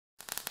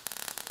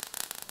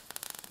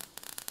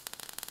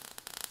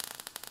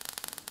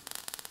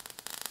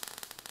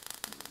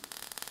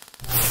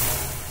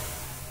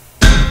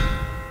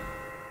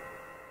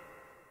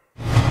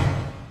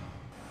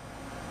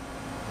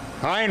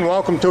Hi and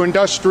welcome to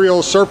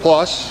Industrial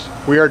Surplus.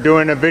 We are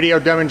doing a video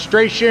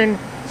demonstration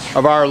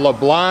of our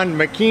LeBlanc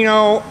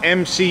Makino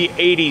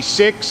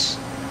MC-86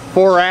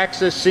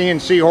 4-axis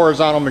CNC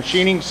horizontal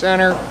machining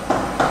center.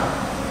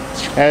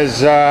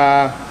 As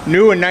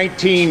new in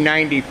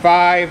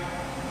 1995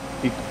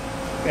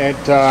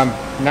 at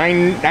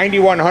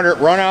 9,100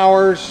 run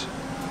hours.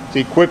 It's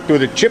equipped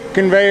with a chip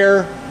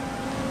conveyor,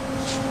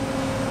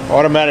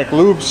 automatic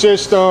lube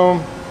system,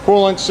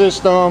 coolant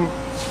system,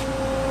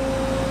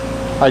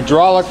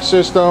 hydraulic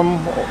system,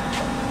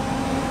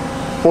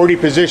 40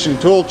 position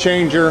tool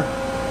changer.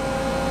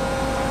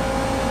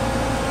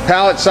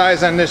 Pallet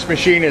size on this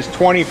machine is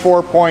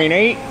 24.8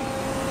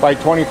 by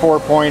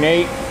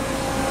 24.8,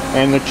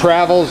 and the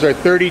travels are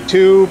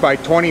 32 by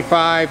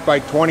 25 by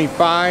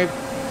 25.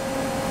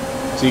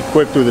 It's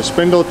equipped with a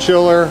spindle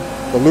chiller,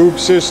 the lube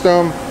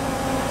system,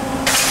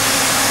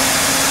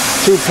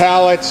 2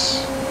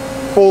 pallets,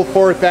 full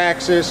 4th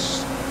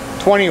axis,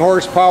 20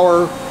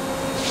 horsepower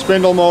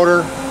spindle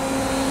motor.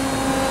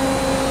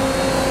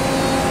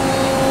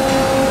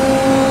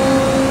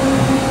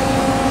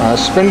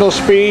 Spindle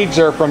speeds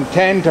are from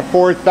 10 to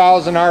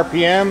 4,000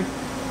 RPM.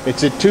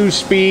 It's a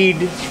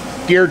 2-speed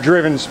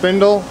gear-driven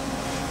spindle,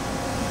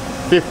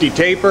 50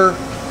 taper.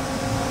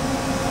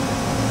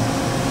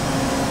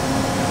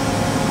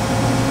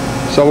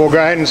 So we'll go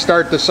ahead and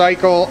start the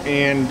cycle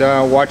and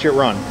watch it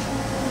run.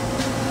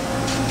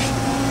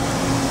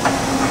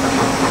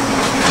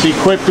 It's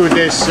equipped with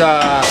this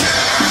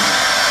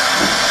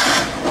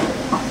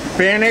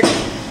Fanuc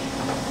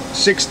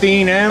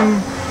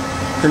 16M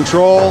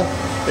control.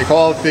 They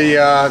call it the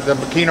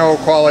Makino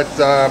call it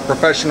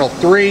Professional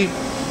 3.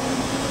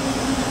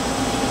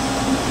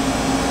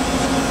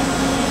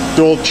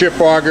 Dual chip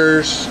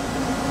augers,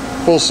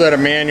 full set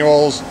of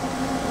manuals,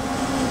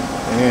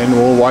 and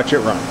we'll watch it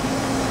run.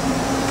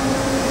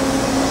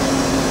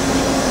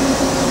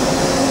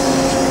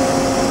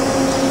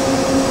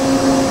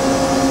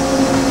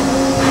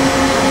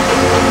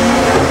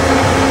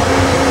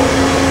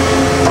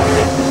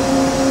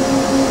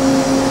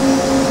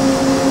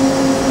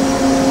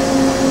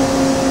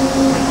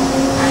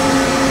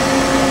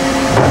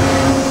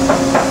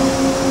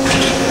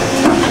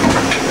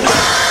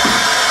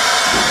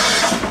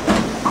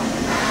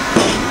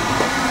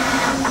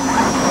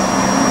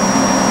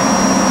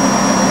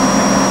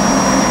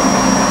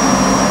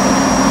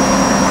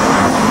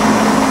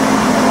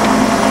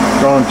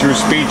 Going through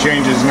speed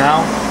changes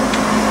now.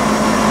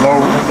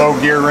 Low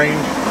gear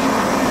range.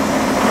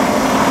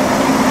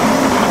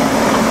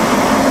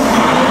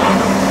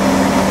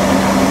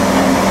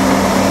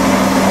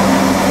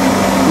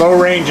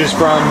 Low range is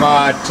from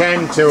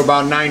 10 to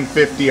about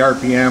 950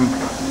 RPM.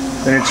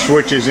 Then it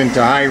switches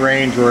into high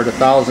range. We're at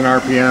 1,000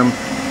 RPM.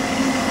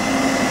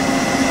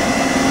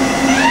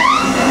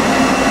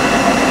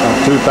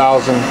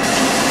 2,000.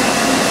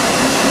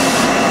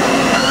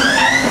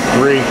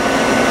 3.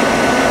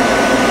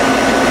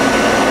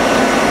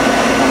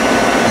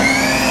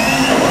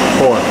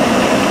 4.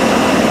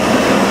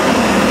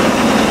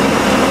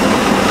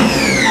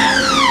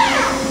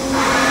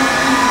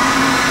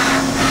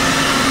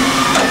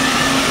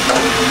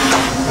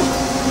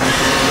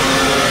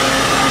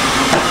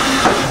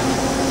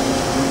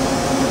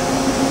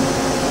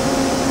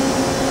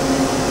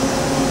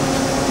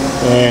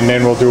 And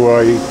then we'll do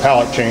a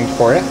pallet change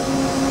for you.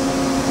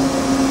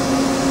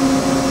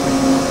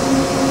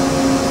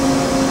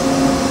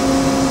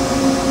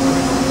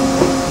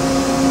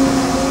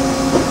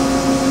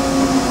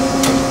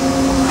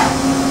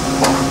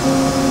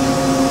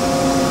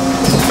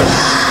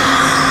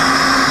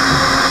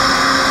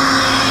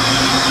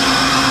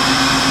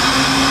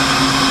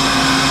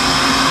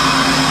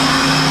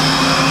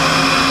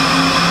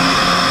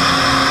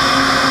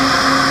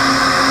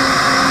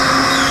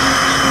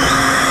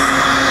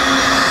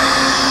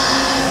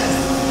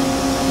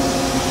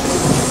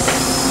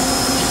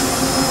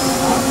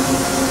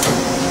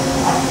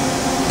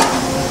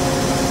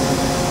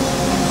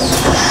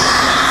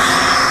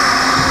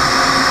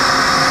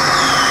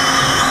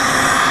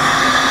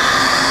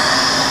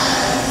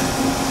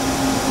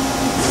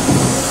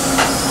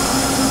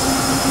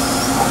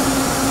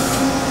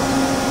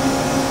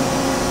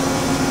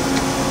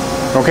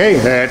 Okay,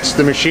 that's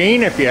the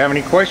machine. If you have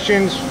any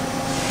questions,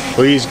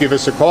 please give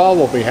us a call.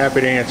 We'll be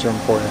happy to answer them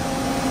for you.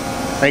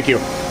 Thank you.